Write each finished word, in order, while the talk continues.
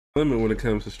Limit when it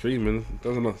comes to streaming. It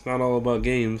doesn't. It's not all about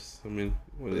games. I mean,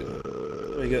 what do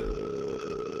you get?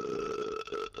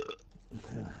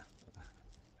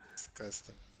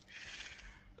 Disgusting.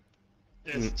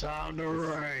 It's time to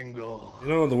wrangle. You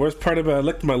know, the worst part about it, I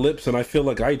licked my lips and I feel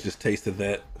like I just tasted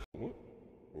that. Oh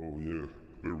yeah,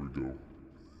 there we go.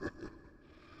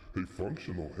 Hey,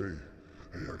 functional. Hey,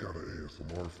 I got an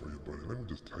ASMR for you, buddy. Let me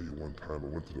just tell you one time I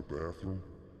went to the bathroom.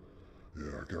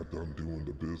 Yeah, I got done doing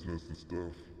the business and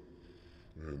stuff.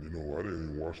 And you know, I didn't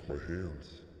even wash my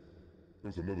hands. There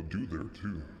was another dude there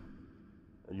too.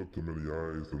 I looked him in the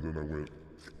eyes and then I went,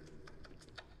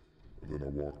 and then I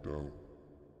walked out.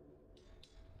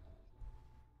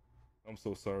 I'm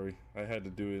so sorry. I had to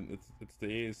do it. It's the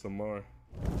ASMR.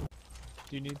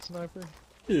 Do you need sniper?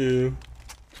 Yeah.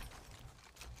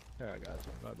 Yeah, I got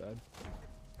you. My bad.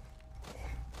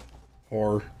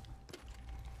 Or.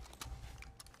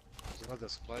 There's another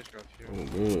supply drop here. Oh,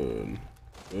 good.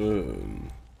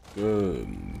 Good.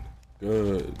 Good.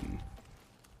 Good.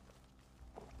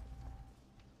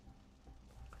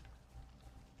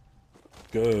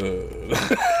 Good.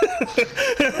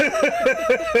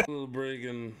 A little break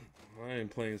and I ain't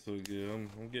playing so good. I'm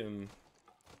getting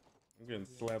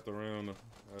slapped around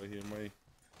out here. My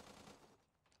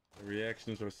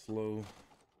reactions are slow.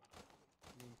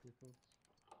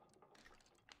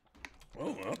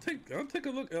 Oh, I'll take a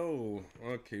look. Oh,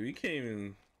 okay. We came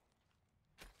in.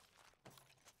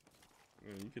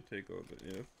 Yeah, you could take all that.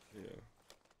 Yeah.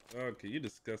 Okay, you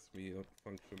disgust me,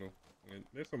 functional.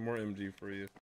 There's some more MG for you.